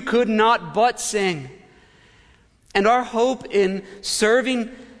and you could not but sing. And our hope in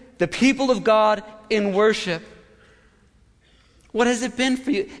serving the people of God in worship, what has it been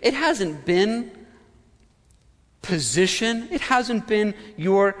for you? It hasn't been position. It hasn't been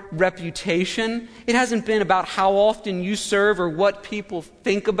your reputation. It hasn't been about how often you serve or what people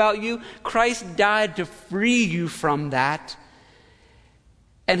think about you. Christ died to free you from that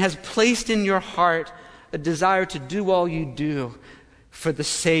and has placed in your heart a desire to do all you do for the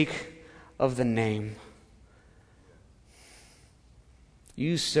sake of the name.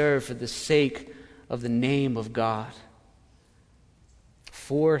 You serve for the sake of the name of God.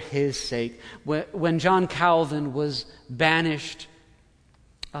 For His sake. When John Calvin was banished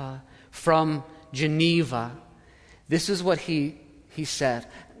from Geneva, this is what he said.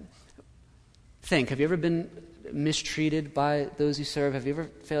 Think, have you ever been mistreated by those you serve? Have you ever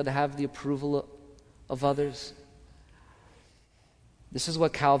failed to have the approval of others? This is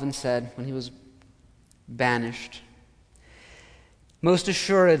what Calvin said when he was banished. Most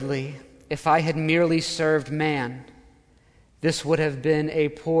assuredly, if I had merely served man, this would have been a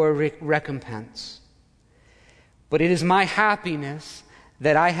poor recompense. But it is my happiness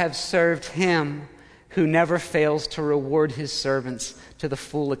that I have served Him who never fails to reward His servants to the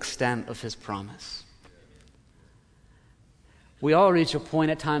full extent of His promise. We all reach a point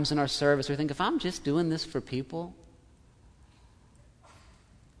at times in our service where we think, if I'm just doing this for people,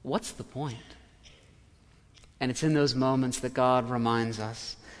 what's the point? And it's in those moments that God reminds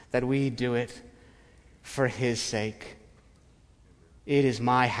us that we do it for His sake. It is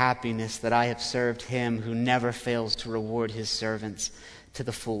my happiness that I have served Him who never fails to reward His servants to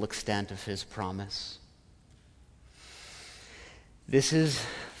the full extent of His promise. This is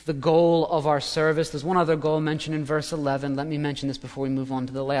the goal of our service. There's one other goal mentioned in verse 11. Let me mention this before we move on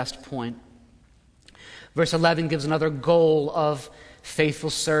to the last point. Verse 11 gives another goal of faithful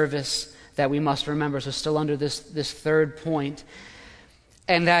service that we must remember. So still under this third point.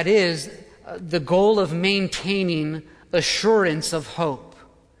 And that is the goal of maintaining assurance of hope.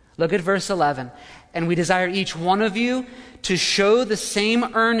 Look at verse 11. And we desire each one of you to show the same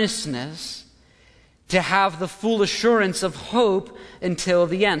earnestness, to have the full assurance of hope until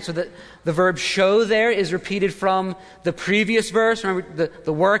the end. So that the verb show there is repeated from the previous verse. Remember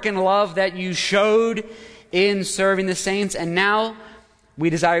the work and love that you showed in serving the saints. And now we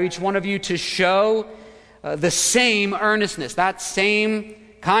desire each one of you to show the same earnestness, that same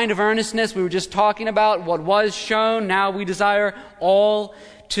kind of earnestness we were just talking about, what was shown. Now we desire all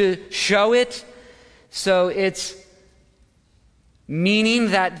to show it. So it's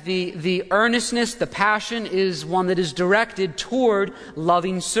meaning that the earnestness, the passion is one that is directed toward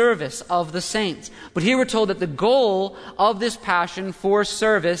loving service of the saints. But here we're told that the goal of this passion for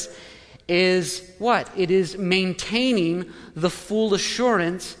service is what? It is maintaining the full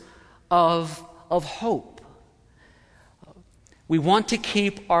assurance of hope. We want to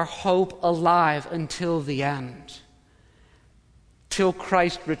keep our hope alive until the end, till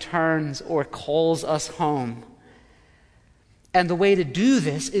Christ returns or calls us home. And the way to do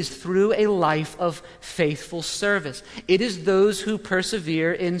this is through a life of faithful service. It is those who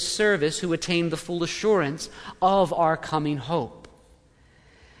persevere in service who attain the full assurance of our coming hope.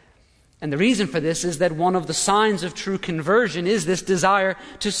 And the reason for this is that one of the signs of true conversion is this desire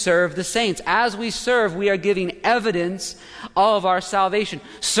to serve the saints. As we serve, we are giving evidence of our salvation.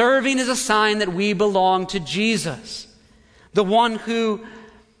 Serving is a sign that we belong to Jesus, the one who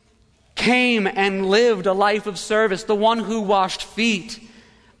came and lived a life of service, the one who washed feet,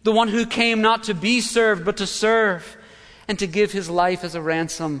 the one who came not to be served but to serve and to give his life as a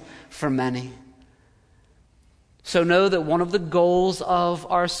ransom for many. So know that one of the goals of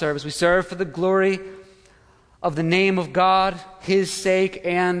our service, we serve for the glory of the name of God, his sake,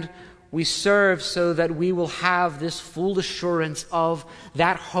 and we serve so that we will have this full assurance of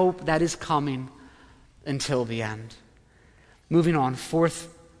that hope that is coming until the end. Moving on,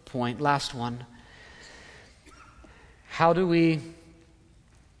 fourth point, last one. How do we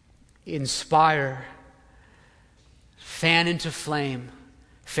inspire, fan into flame,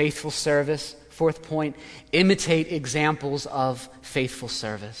 faithful service? Fourth point, imitate examples of faithful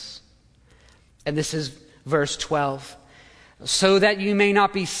service. And this is verse 12. So that you may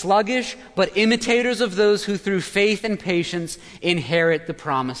not be sluggish, but imitators of those who through faith and patience inherit the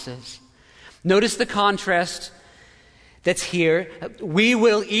promises. Notice the contrast that's here. We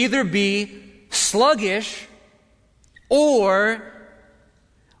will either be sluggish or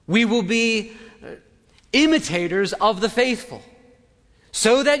we will be imitators of the faithful.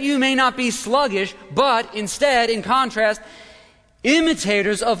 So that you may not be sluggish, but instead, in contrast,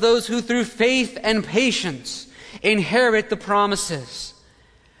 imitators of those who through faith and patience inherit the promises.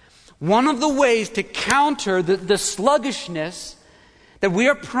 One of the ways to counter the sluggishness that we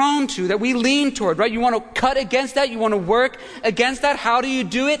are prone to, that we lean toward, right? You want to cut against that, you want to work against that. How do you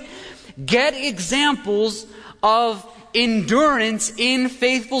do it? Get examples of endurance in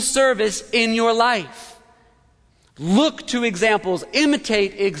faithful service in your life. Look to examples,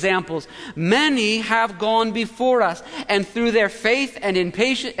 imitate examples. Many have gone before us, and through their faith and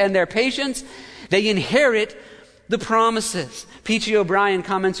their patience, they inherit the promises. P.G. O'Brien,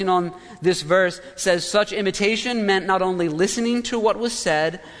 commenting on this verse, says such imitation meant not only listening to what was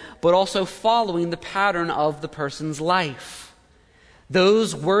said, but also following the pattern of the person's life.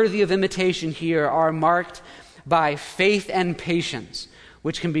 Those worthy of imitation here are marked by faith and patience,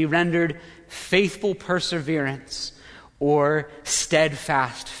 which can be rendered faithful perseverance or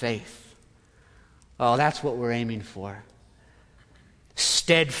steadfast faith. Oh, that's what we're aiming for.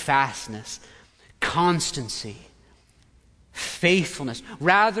 Steadfastness, constancy, faithfulness,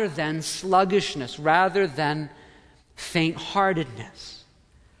 rather than sluggishness, rather than faint-heartedness.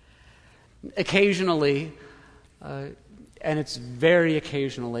 Occasionally, and it's very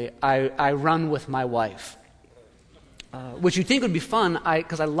occasionally, I run with my wife. Which you'd think would be fun,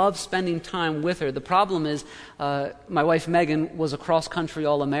 because I love spending time with her. The problem is, my wife Megan was a cross-country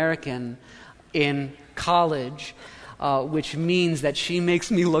All-American in college, which means that she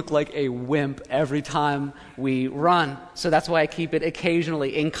makes me look like a wimp every time we run. So that's why I keep it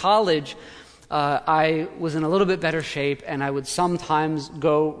occasionally. In college, I was in a little bit better shape, and I would sometimes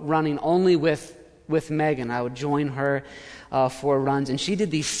go running only with Megan. I would join her for runs, and she did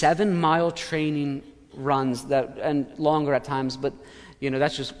these 7-mile training runs and longer at times, but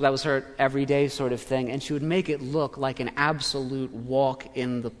that was her everyday sort of thing, and she would make it look like an absolute walk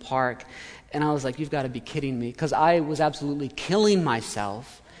in the park. And I was like, you've got to be kidding me, because I was absolutely killing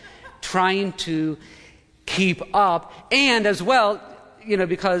myself trying to keep up, and as well,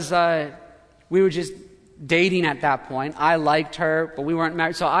 because we were just dating at that point. I liked her, but we weren't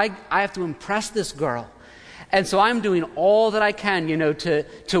married, so I have to impress this girl. And so I'm doing all that I can,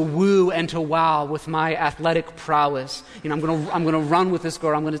 to woo and to wow with my athletic prowess. I'm going to run with this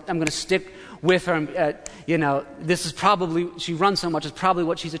girl. I'm going to stick with her. This is probably, she runs so much, it's probably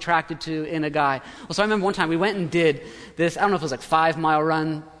what she's attracted to in a guy. Well, so I remember one time we went and did this. I don't know if it was like 5-mile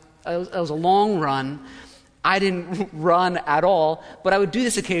run. It was a long run. I didn't run at all, but I would do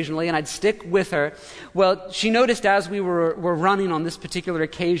this occasionally, and I'd stick with her. Well, she noticed as we were running on this particular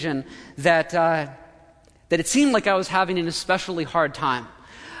occasion that it seemed like I was having an especially hard time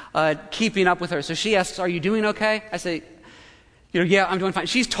keeping up with her. So she asks, "Are you doing okay?" I say, "Yeah, I'm doing fine."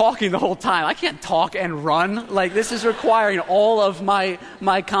 She's talking the whole time. I can't talk and run. Like, this is requiring all of my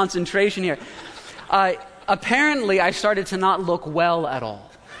concentration here. Apparently, I started to not look well at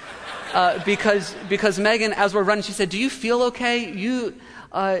all. Because Megan, as we're running, she said, "Do you feel okay? You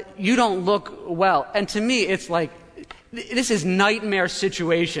don't look well." And to me, it's like, this is nightmare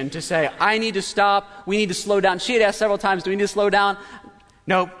situation to say, I need to stop, we need to slow down. She had asked several times, do we need to slow down?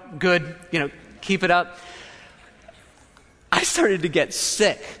 Nope, good, keep it up. I I started to get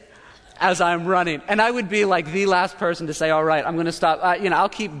sick as I'm running. And I would be like the last person to say, all right, I'm going to stop. I'll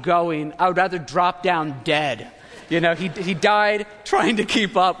keep going. I would rather drop down dead. He died trying to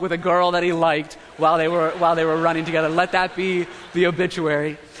keep up with a girl that he liked while they were running together. Let that be the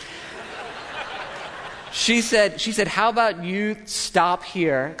obituary. She said, how about you stop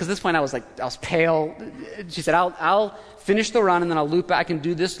here? Because at this point I was pale. She said, I'll finish the run and then I'll loop back and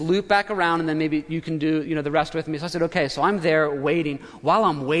do this loop back around and then maybe you can do, the rest with me. So I said, okay. So I'm there waiting. While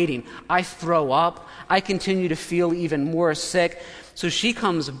I'm waiting, I throw up. I continue to feel even more sick. So she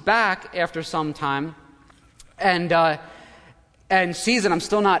comes back after some time and sees that I'm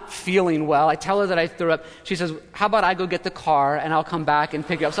still not feeling well. I tell her that I threw up. She says, how about I go get the car and I'll come back and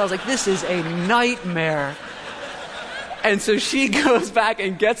pick you up. So I was like, this is a nightmare. And so she goes back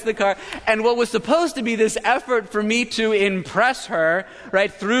and gets the car. And what was supposed to be this effort for me to impress her,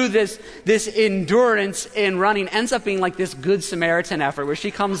 right, through this endurance in running ends up being like this Good Samaritan effort where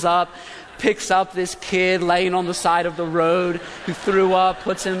she comes up, picks up this kid laying on the side of the road who threw up,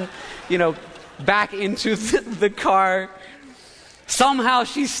 puts him, back into the car. Somehow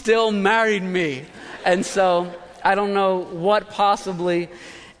she still married me. And so I don't know what possibly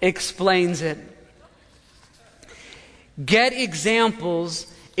explains it. Get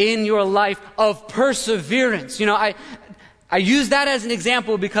examples in your life of perseverance. I use that as an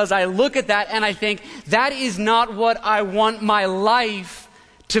example because I look at that and I think that is not what I want my life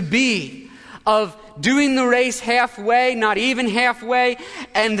to be. Of doing the race halfway, not even halfway,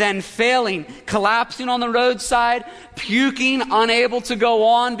 and then failing, collapsing on the roadside, puking, unable to go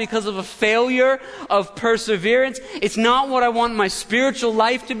on because of a failure of perseverance. It's not what I want my spiritual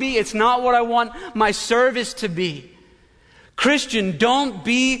life to be. It's not what I want my service to be. Christian, don't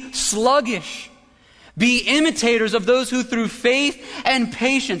be sluggish. Be imitators of those who through faith and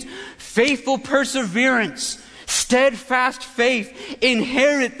patience, faithful perseverance, steadfast faith,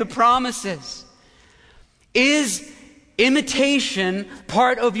 inherit the promises. Is imitation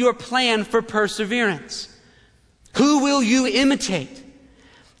part of your plan for perseverance? Who will you imitate?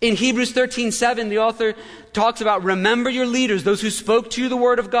 In Hebrews 13:7, the author talks about remember your leaders, those who spoke to you the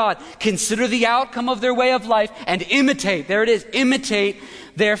word of God. Consider the outcome of their way of life and imitate. There it is. Imitate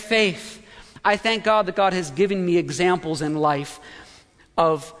their faith. I thank God that God has given me examples in life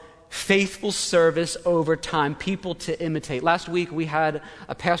of faithful service over time, people to imitate. Last week we had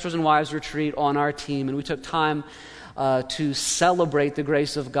a pastors and wives retreat on our team, and we took time to celebrate the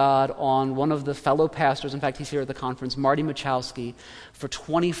grace of God on one of the fellow pastors. In fact, he's here at the conference, Marty Machowski, for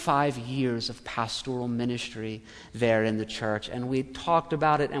 25 years of pastoral ministry there in the church. And we talked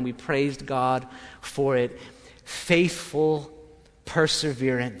about it and we praised God for it. Faithful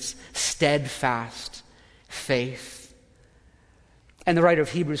perseverance, steadfast faith. And the writer of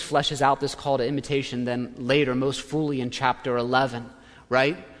Hebrews fleshes out this call to imitation then later, most fully in chapter 11,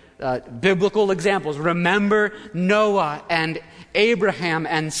 right? Biblical examples. Remember Noah and Abraham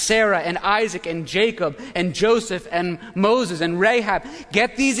and Sarah and Isaac and Jacob and Joseph and Moses and Rahab.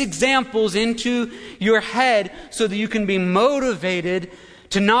 Get these examples into your head so that you can be motivated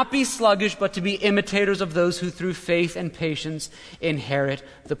to not be sluggish, but to be imitators of those who through faith and patience inherit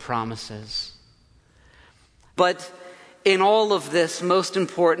the promises. But in all of this, most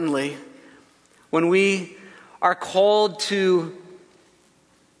importantly, when we are called to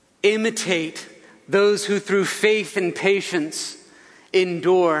imitate those who through faith and patience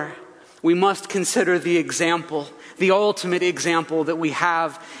endure, we must consider the example, the ultimate example that we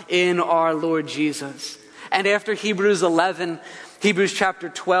have in our Lord Jesus. And after Hebrews 11, Hebrews chapter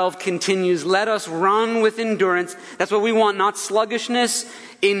 12 continues, let us run with endurance. That's what we want, not sluggishness,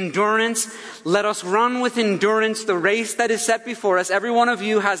 endurance. Let us run with endurance the race that is set before us. Every one of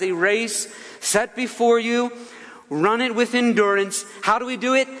you has a race set before you. Run it with endurance. How do we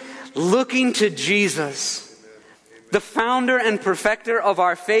do it? Looking to Jesus, the founder and perfecter of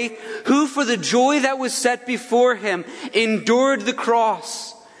our faith, who for the joy that was set before him endured the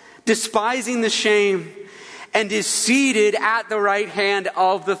cross, despising the shame, and is seated at the right hand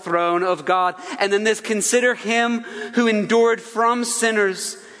of the throne of God. And then this, consider him who endured from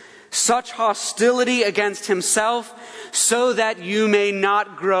sinners such hostility against himself, so that you may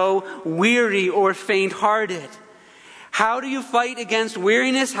not grow weary or faint-hearted. How do you fight against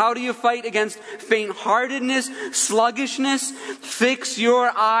weariness? How do you fight against faint-heartedness, sluggishness? Fix your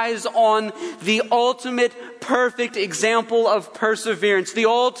eyes on the ultimate perfect example of perseverance, the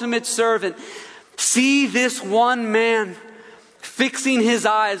ultimate servant. See this one man fixing his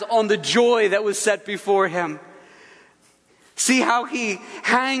eyes on the joy that was set before him. See how he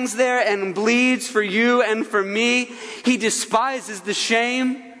hangs there and bleeds for you and for me. He despises the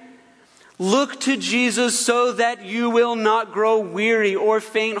shame. Look to Jesus so that you will not grow weary or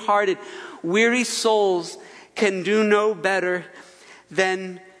faint-hearted. Weary souls can do no better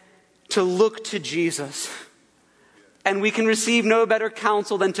than to look to Jesus. And we can receive no better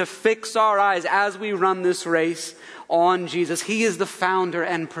counsel than to fix our eyes as we run this race on Jesus. He is the founder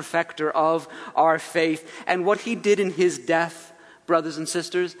and perfecter of our faith. And what he did in his death, brothers and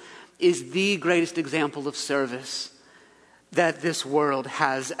sisters, is the greatest example of service that this world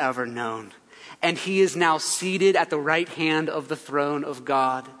has ever known. And he is now seated at the right hand of the throne of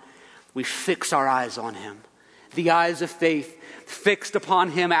God. We fix our eyes on him. The eyes of faith fixed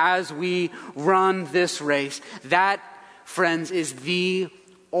upon him as we run this race. That, friends, is the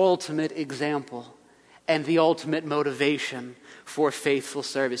ultimate example and the ultimate motivation for faithful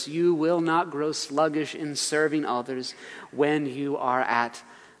service. You will not grow sluggish in serving others when you are at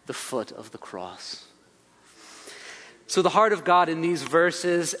the foot of the cross. So the heart of God in these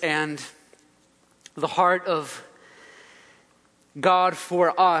verses and the heart of God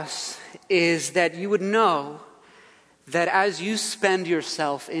for us is that you would know that as you spend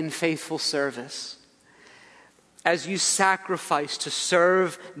yourself in faithful service, as you sacrifice to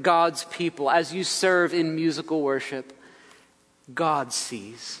serve God's people, as you serve in musical worship, God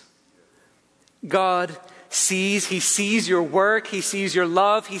sees. God sees. He sees your work. He sees your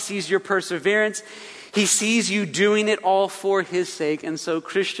love. He sees your perseverance. He sees you doing it all for his sake. And so,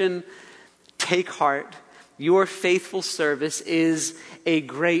 Christian, take heart. Your faithful service is a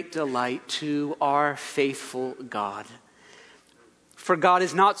great delight to our faithful God. For God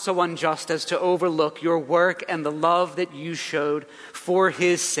is not so unjust as to overlook your work and the love that you showed for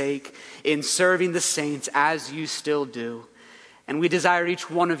his sake in serving the saints as you still do. And we desire each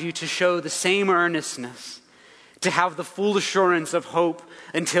one of you to show the same earnestness, to have the full assurance of hope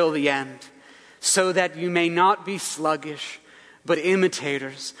until the end, so that you may not be sluggish, but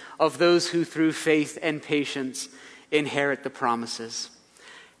imitators of those who through faith and patience inherit the promises.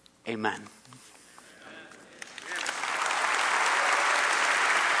 Amen.